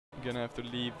gonna have to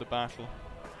leave the battle.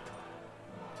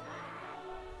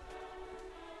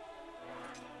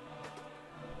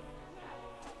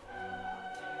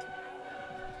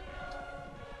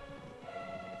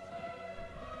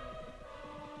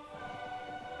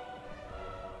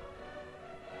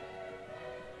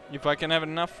 If I can have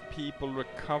enough people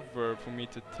recover for me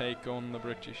to take on the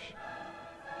British.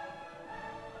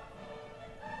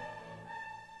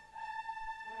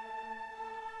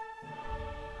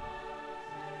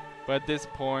 But at this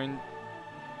point,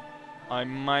 I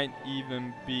might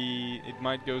even be... It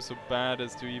might go so bad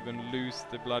as to even lose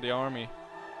the bloody army.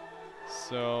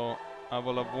 So I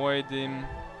will avoid him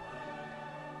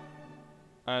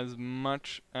as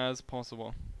much as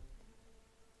possible.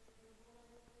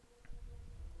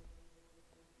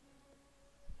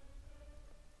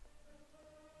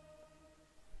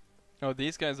 Oh,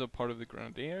 these guys are part of the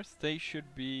Grenadiers. They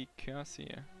should be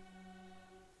Kasia.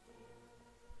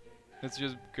 Let's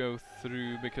just go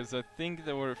through, because I think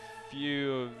there were a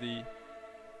few of the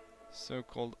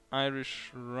so-called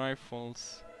Irish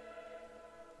rifles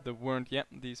that weren't yet.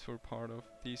 These were part of.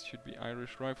 These should be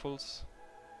Irish rifles.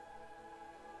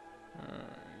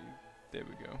 There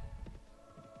we go.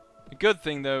 The good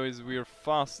thing though is we're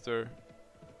faster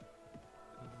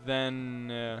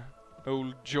than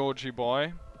old Georgie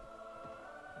boy.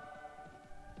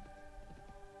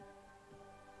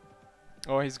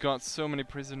 Oh, he's got so many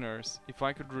prisoners. If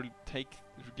I could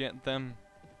get them.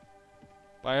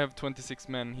 But I have 26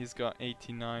 men, he's got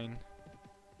 89.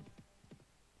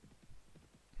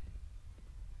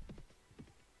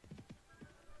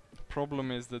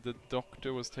 Problem is that the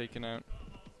doctor was taken out.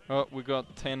 Oh, we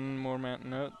got 10 more men.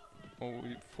 No,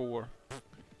 4.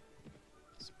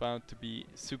 It's about to be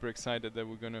super excited that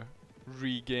we're gonna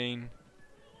regain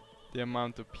the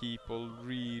amount of people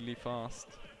really fast.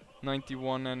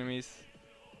 91 enemies,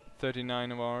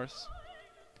 39 of ours.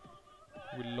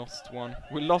 We lost one.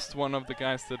 We lost one of the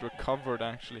guys that recovered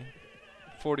actually.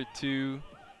 42.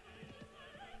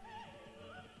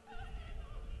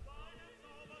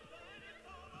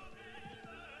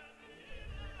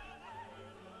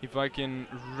 If I can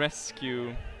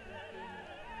rescue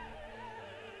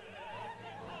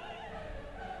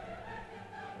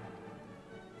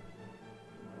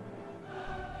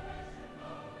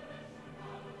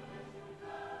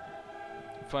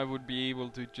if I would be able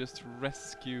to just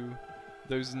rescue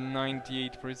those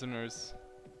 98 prisoners,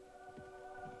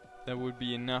 that would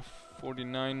be enough.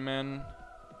 49 men,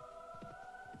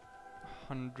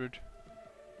 100.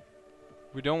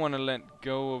 We don't want to let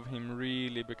go of him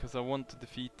really, because I want to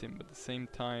defeat him, but at the same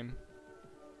time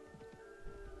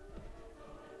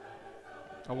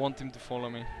I want him to follow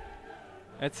me.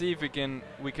 Let's see if we can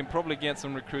probably get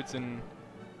some recruits in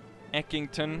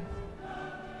Eckington.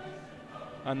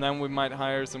 And then we might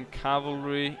hire some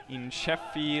cavalry in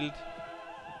Sheffield.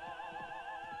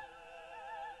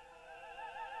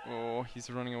 Oh, he's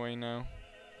running away now.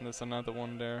 And there's another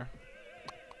one there.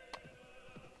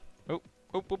 Oh,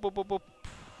 oh, oh, oh, oh, oh.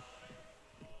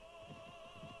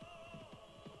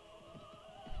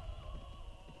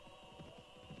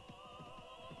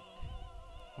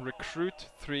 Recruit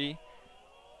 3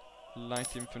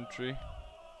 light infantry.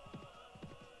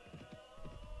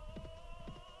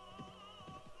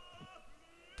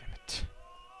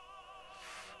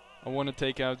 I want to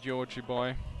take out Georgie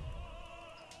boy.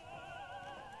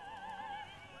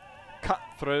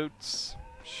 Cutthroats,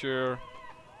 sure.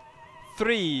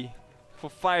 3 for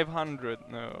 500.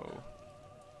 No,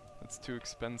 that's too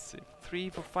expensive.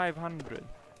 3 for 500.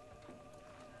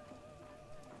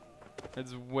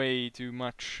 That's way too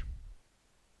much.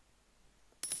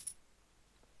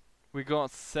 We got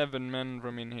 7 men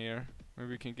from in here. Maybe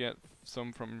we can get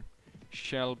some from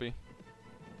Shelby.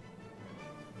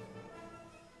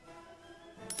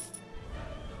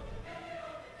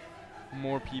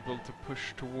 More people to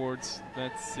push towards.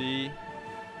 Let's see.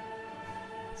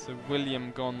 So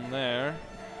William gone there.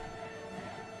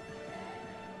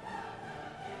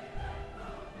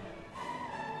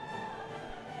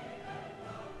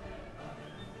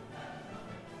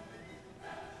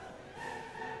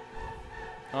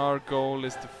 Our goal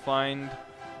is to find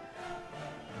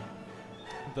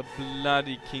the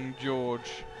bloody King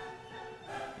George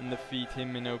and defeat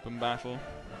him in open battle.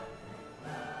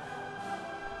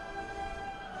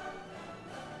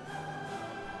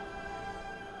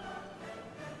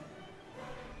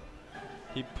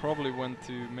 He probably went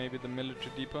to maybe the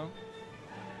military depot.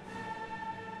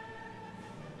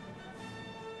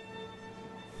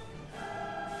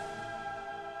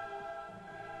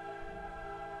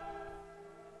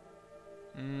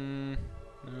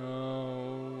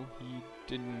 No, he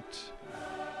didn't.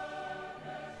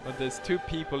 But there's 2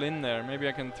 people in there. Maybe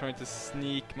I can try to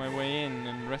sneak my way in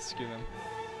and rescue them.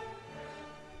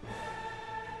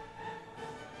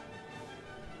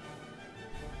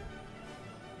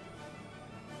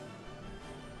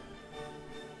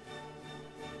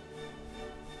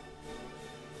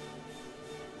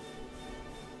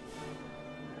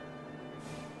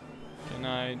 Can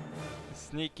I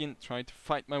sneak in, try to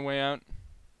fight my way out?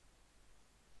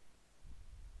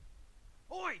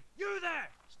 Oi, you there!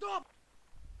 Stop!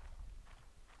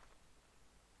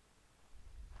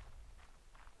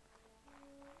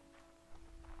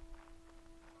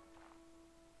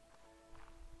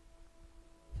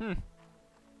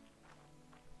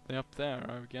 They're up there,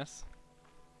 I guess.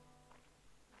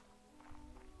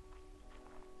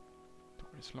 Door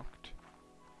is locked.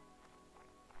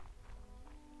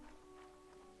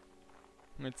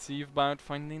 Let's see about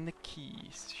finding the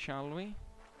keys, shall we?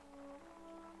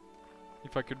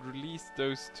 If I could release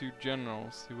those 2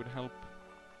 generals, it would help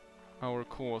our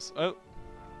cause. Oh!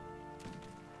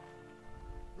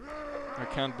 I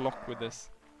can't block with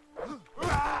this.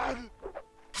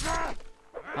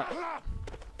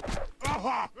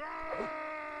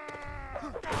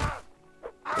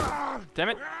 Damn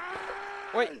it!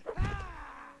 Wait!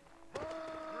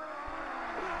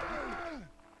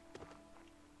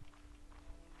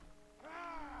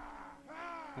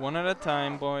 One at a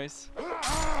time, boys.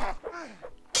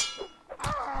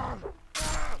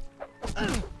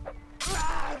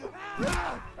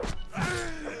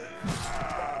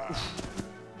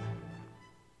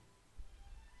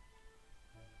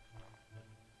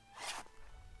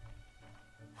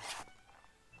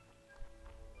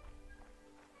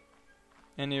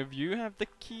 Any of you have the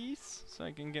keys so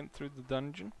I can get through the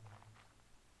dungeon?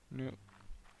 No.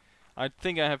 I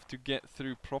think I have to get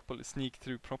through properly, sneak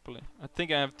through properly. I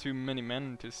think I have too many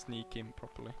men to sneak in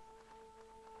properly.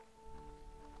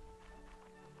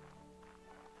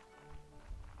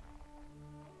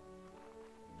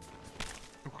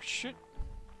 Oh shit.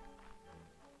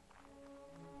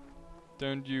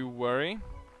 Don't you worry.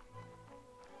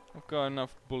 I've got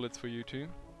enough bullets for you 2.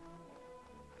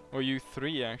 Or you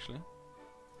 3 actually.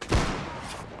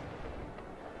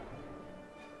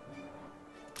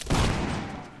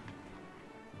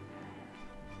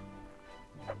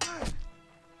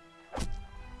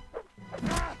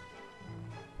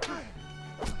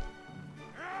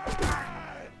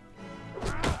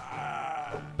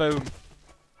 Boom.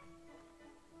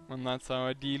 And that's how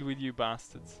I deal with you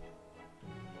bastards.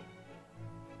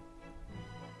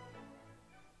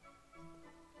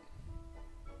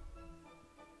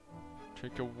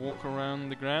 Take a walk around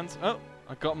the grounds. Oh,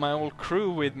 I got my old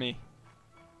crew with me.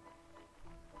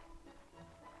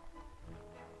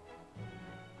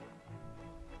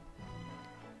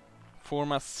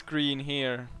 Form a screen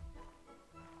here.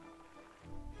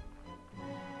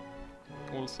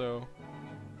 Also.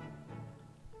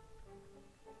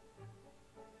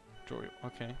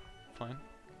 Okay, fine.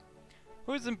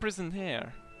 Who is imprisoned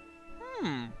here?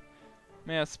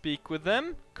 May I speak with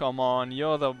them? Come on,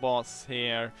 you're the boss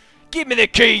here. Give me the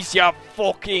keys, you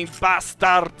fucking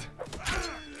bastard!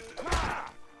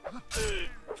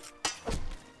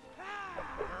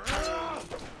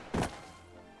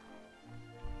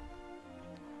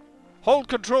 Hold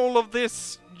control of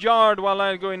this yard while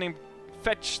I go in and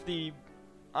fetch the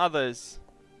others.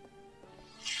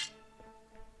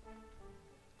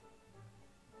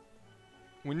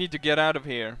 We need to get out of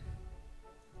here.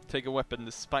 Take a weapon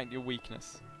despite your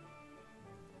weakness.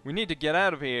 We need to get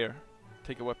out of here.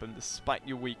 Take a weapon despite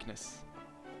your weakness.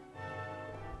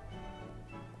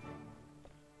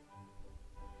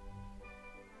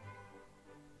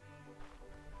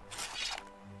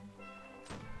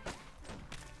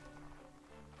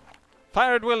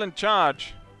 Fire at will and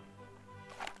charge.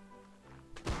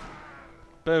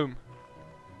 Boom.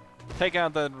 Take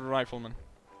out the rifleman.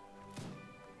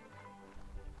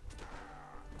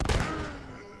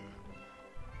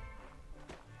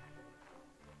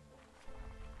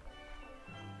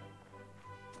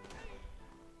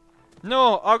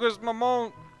 No, August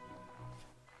Mamon.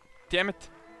 Damn it.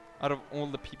 Out of all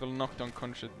the people knocked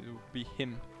unconscious, it would be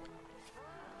him.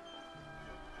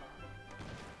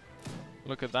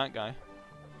 Look at that guy.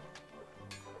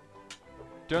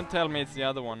 Don't tell me it's the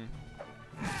other one.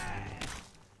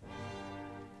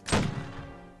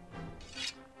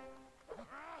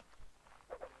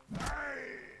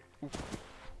 Oof.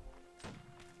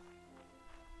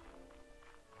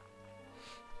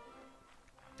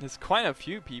 There's quite a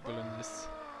few people in this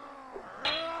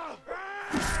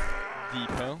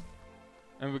depot.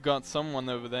 And we got someone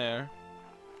over there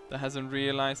that hasn't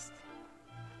realized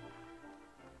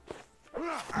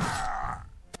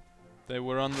they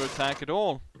were under attack at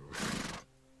all.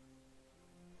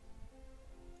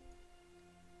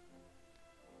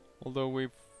 Although we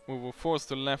were forced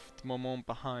to left Momon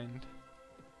behind.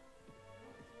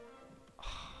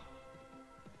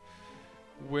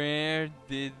 Where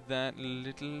did that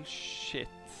little shit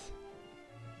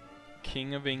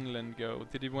King of England go?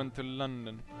 Did he went to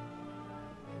London?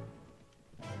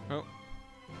 Oh.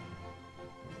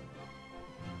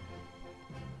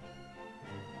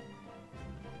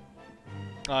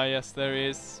 Ah yes, there he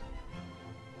is.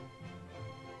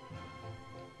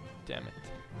 Damn it.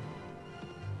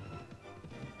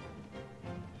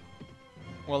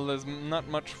 Well, there's not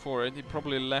much for it. He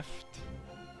probably left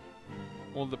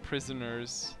all the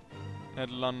prisoners at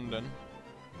London.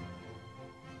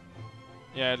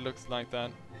 Yeah, it looks like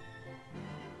that.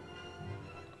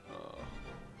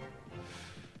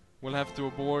 We'll have to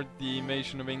abort the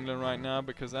invasion of England right now,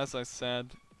 because as I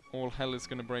said, all hell is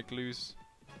gonna break loose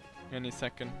any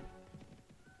second.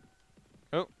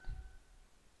 Oh.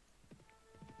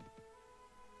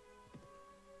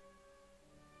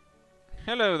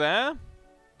 Hello there.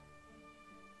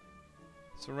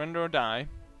 Surrender or die.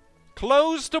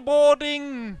 Close to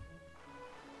boarding!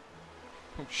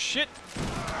 Oh shit!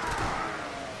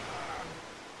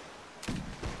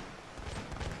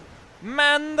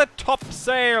 Man the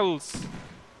topsails!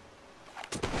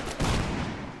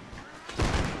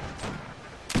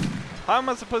 How am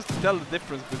I supposed to tell the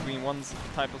difference between one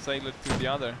type of sailor to the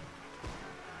other?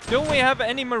 Don't we have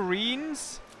any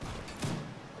marines?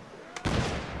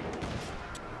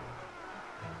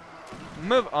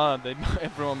 Move! Ah, they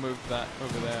everyone moved that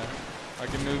over there. I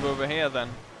can move over here then.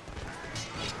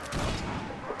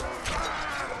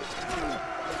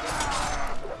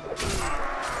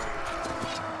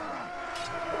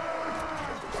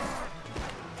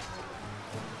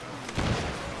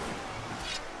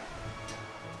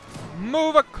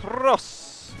 Move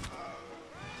across!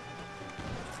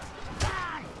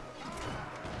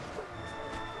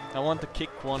 I want to kick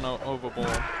one overboard.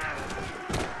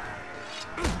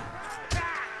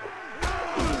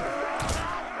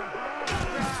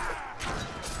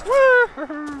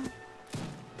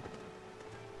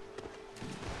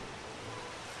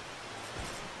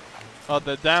 Oh,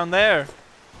 they're down there.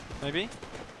 Maybe?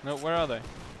 No, where are they?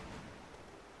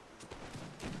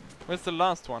 Where's the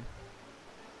last one?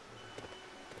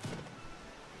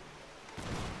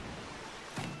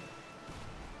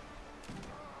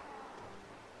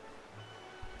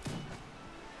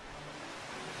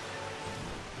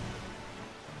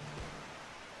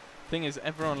 Thing is,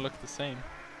 everyone looked the same.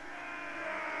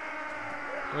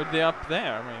 Were they up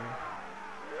there, maybe?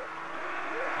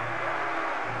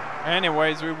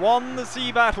 Anyways, we won the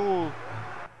sea battle!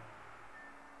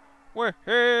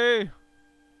 Hey!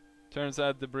 Turns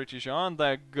out the British aren't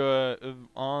that good,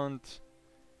 aren't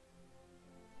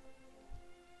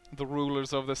the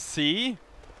rulers of the sea.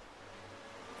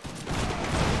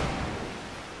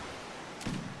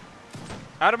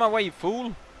 Out of my way, you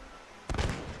fool!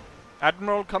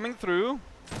 Admiral coming through.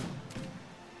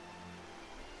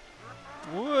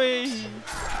 Whee!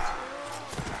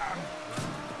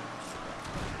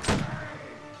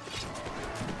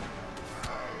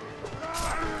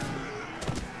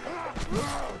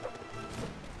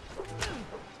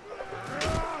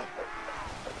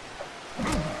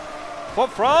 For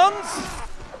France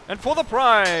and for the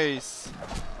prize.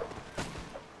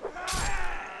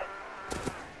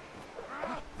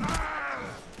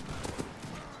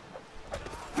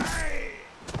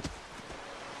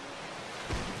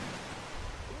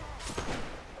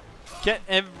 Get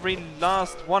every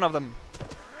last one of them.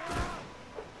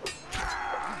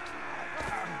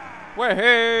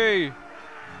 Way!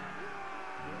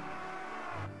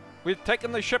 We've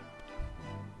taken the ship.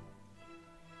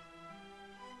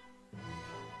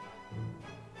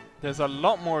 There's a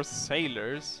lot more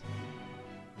sailors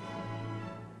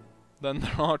than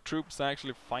there are troops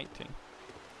actually fighting.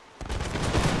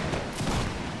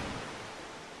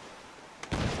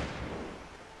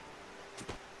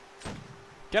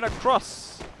 Get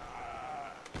across!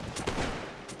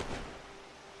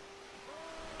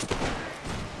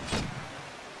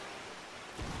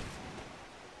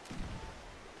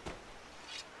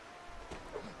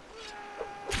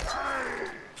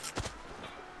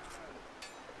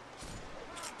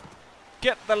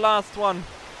 Get the last one!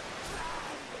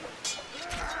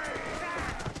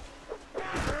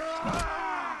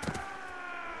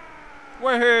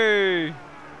 Way!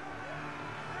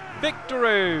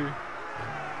 Victory!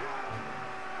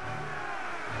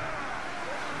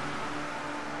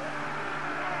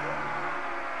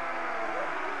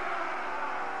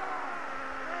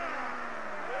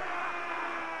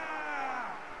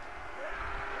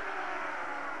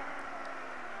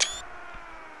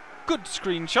 Good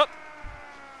screenshot.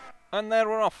 And there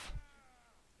we're off.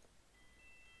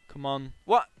 Come on.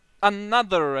 What?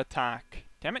 Another attack.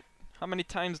 Damn it. How many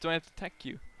times do I have to attack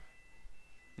you?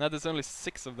 Now there's only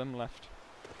 6 of them left.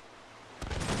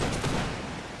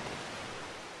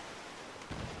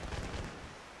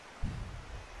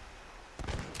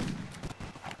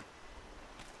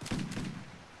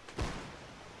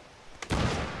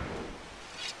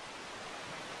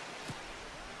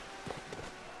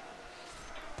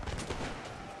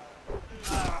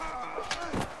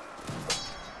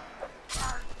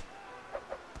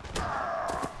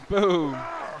 Boom!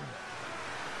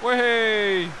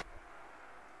 Way!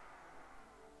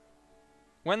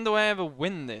 When do I ever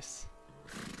win this?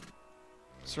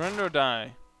 Surrender or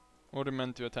die. Order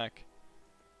men to attack.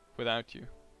 Without you.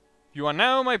 You are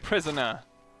now my prisoner!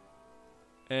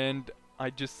 And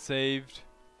I just saved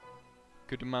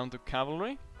good amount of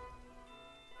cavalry.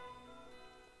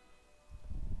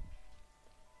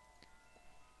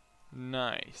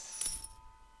 Nice.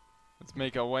 Let's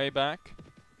make our way back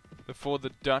before the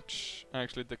Dutch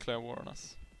actually declare war on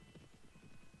us.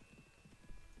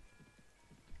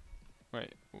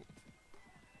 Wait.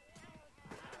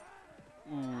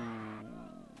 Ooh.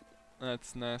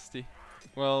 That's nasty.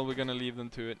 Well, we're gonna leave them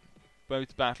to it.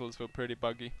 Both battles were pretty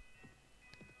buggy.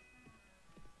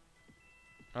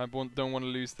 I don't want to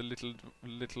lose the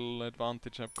little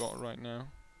advantage I've got right now.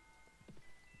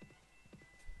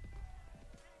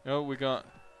 Oh, we got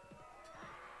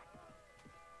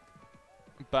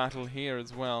a battle here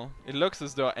as well. It looks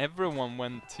as though everyone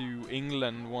went to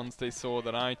England once they saw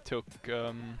that I took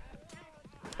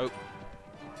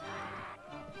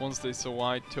once they saw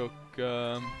I took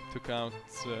out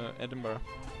Edinburgh.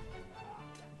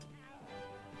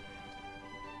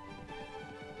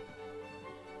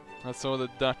 I saw the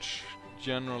Dutch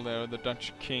general there, the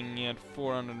Dutch king. He had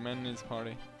 400 men in his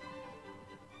party.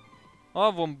 Oh,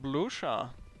 von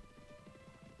Blucher.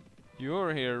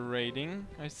 You're here raiding,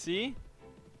 I see.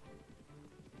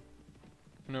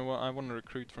 You know what, I want to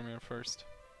recruit from here first.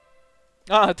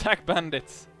 Ah, attack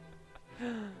bandits!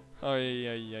 Oh,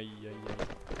 yeah.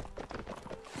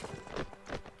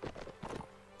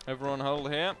 Everyone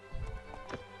hold here.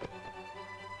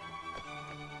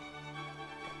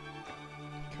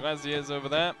 Cuirassiers over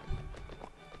there.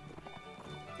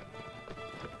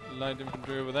 Light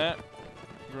infantry over there.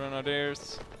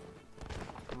 Grenadiers.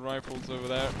 Rifles over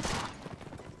there.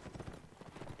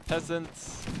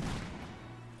 Peasants.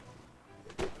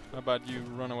 How about you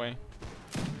run away?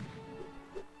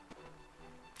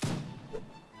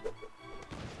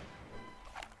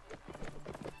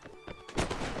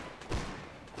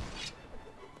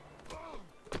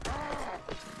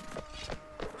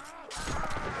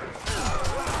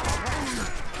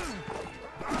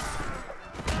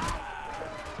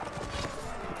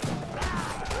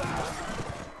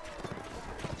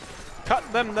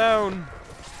 Cut them down!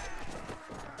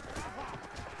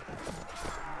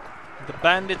 The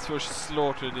bandits were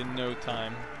slaughtered in no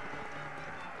time.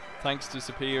 Thanks to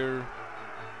superior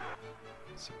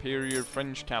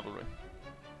French cavalry.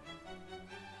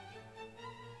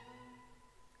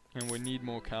 And we need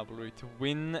more cavalry to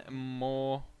win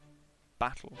more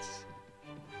battles.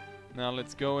 Now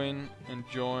let's go in and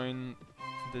join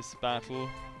this battle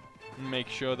and make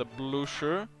sure the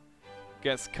Blucher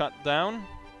gets cut down.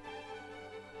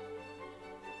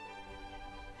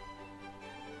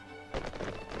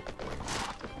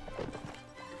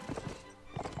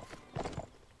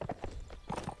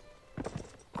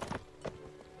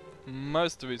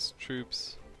 Most of his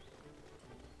troops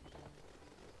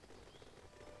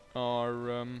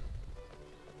are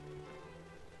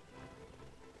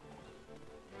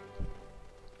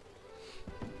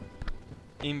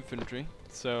infantry,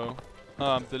 so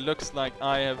it looks like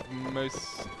I have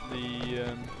mostly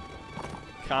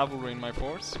cavalry in my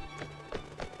force.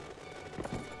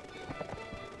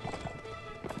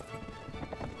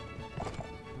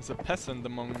 There's a peasant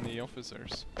among the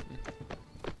officers.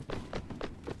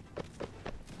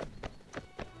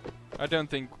 I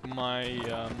don't think my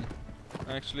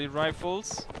actually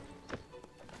rifles.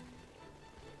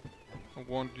 I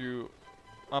want you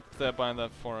up there by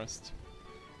that forest.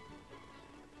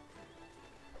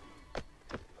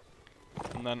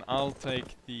 And then I'll take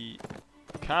the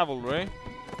cavalry.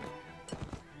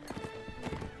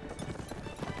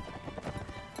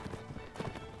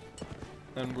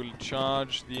 And we'll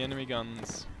charge the enemy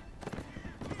guns.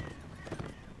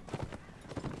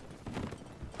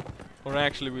 Or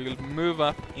actually we will move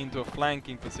up into a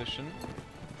flanking position.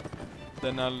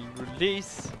 Then I'll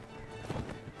release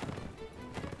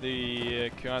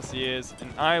the cuirassiers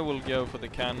and I will go for the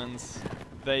cannons.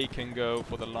 They can go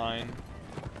for the line.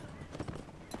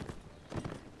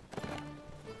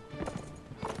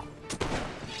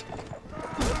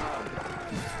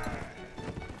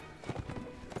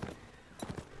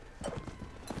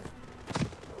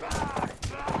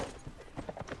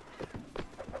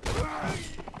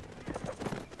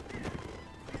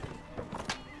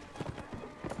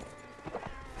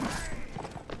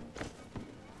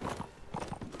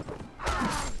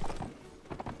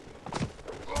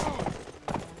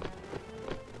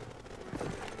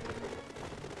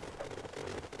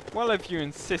 Well, if you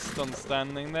insist on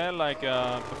standing there like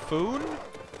a buffoon.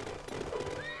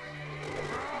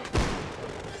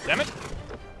 Damn it!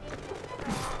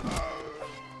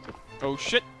 Oh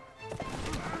shit!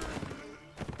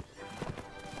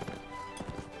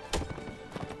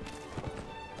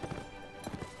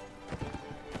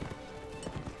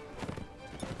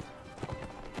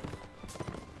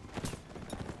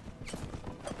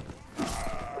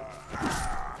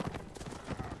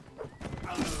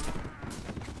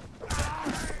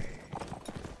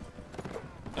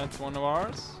 That's one of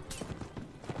ours.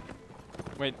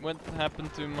 Wait, what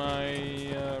happened to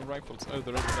my rifles? Oh,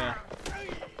 they're over there.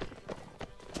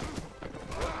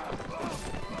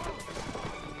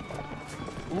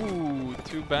 Ooh,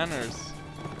 2 banners.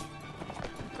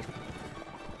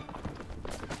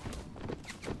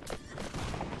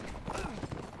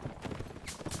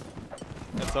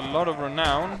 That's a lot of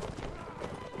renown.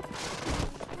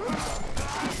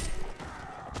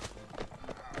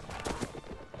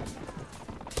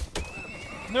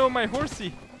 No, my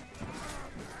horsey!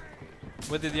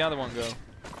 Where did the other one go?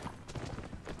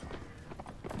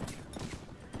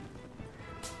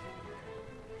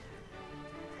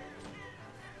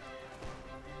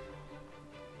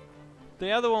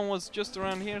 The other one was just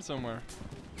around here somewhere.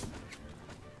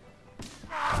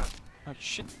 Oh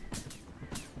shit.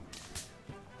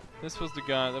 This was the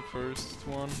guy, the first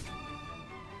one.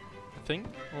 I think,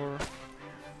 or...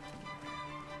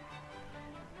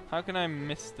 How can I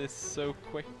miss this so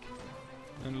quick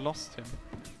and lost him?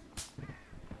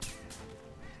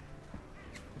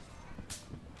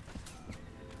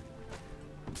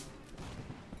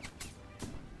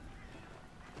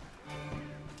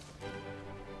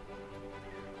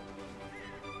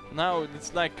 Now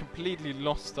it's like completely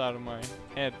lost out of my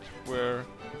head where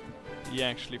he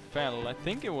actually fell. I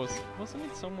think it was... Wasn't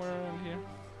it somewhere around here?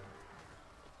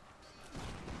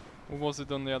 Or was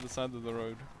it on the other side of the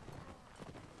road?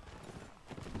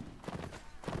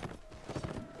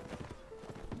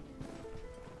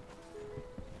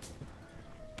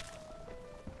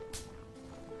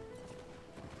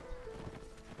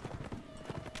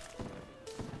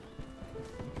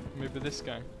 Maybe this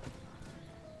guy.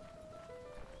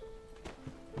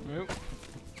 Nope.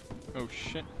 Oh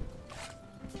shit.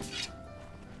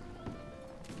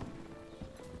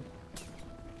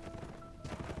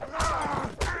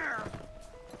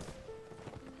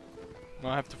 No,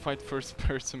 I have to fight first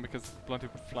person because the bloody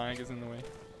flag is in the way.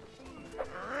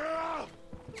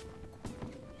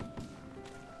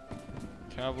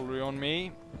 Cavalry on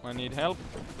me. I need help.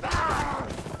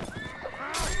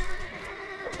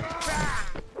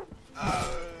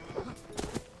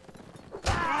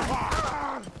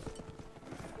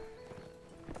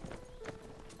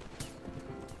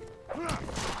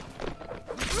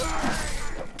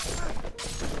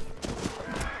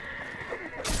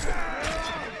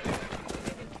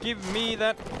 Give me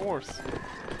that horse.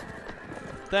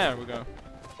 There we go.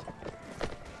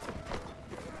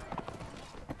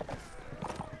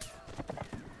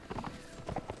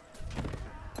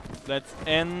 Let's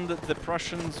end the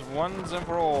Prussians once and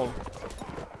for all.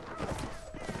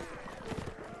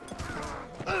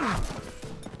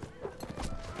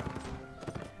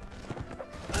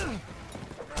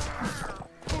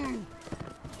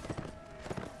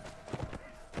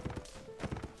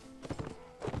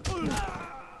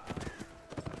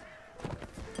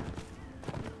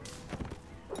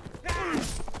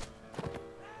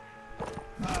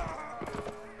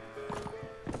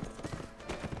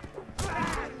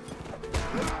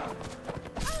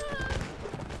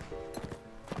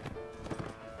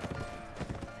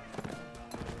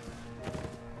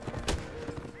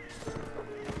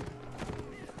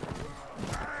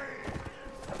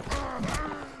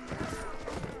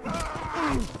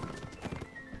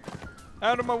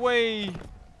 Out of my way!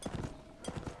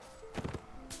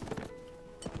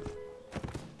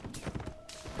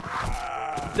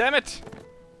 Damn it!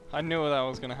 I knew that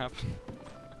was gonna happen.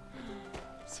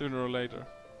 Sooner or later.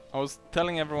 I was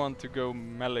telling everyone to go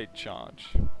melee charge,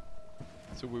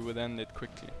 so we would end it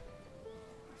quickly.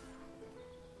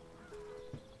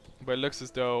 But it looks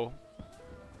as though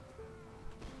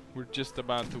we're just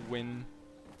about to win.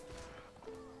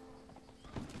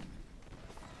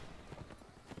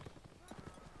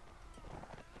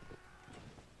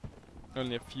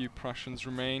 Only a few Prussians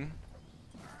remain.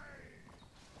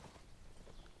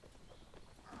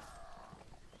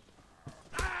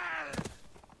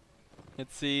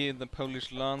 Let's see, the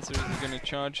Polish Lancers are gonna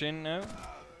charge in now.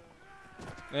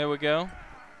 There we go.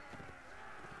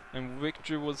 And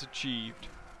victory was achieved.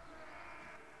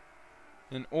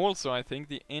 And also, I think,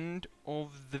 the end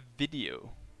of the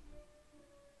video.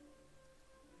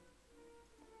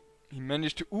 He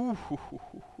managed to...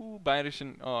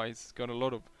 Bayerischen... Oh, he's got a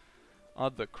lot of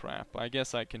other crap. I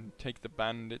guess I can take the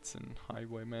bandits and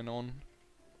highwaymen on.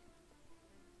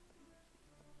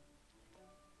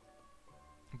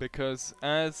 Because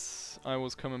as I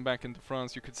was coming back into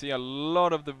France, you could see a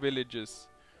lot of the villages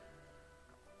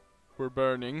were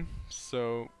burning,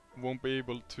 so won't be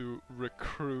able to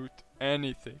recruit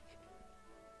anything.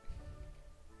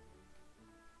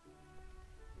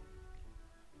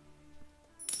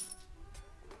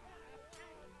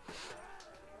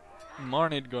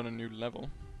 Marnid got a new level.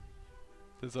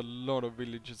 There's a lot of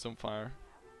villages on fire.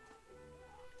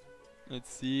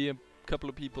 Let's see, a couple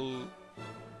of people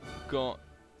got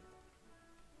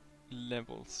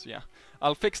levels, yeah.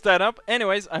 I'll fix that up.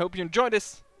 Anyways, I hope you enjoyed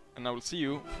this, and I will see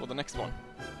you for the next one.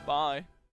 Bye!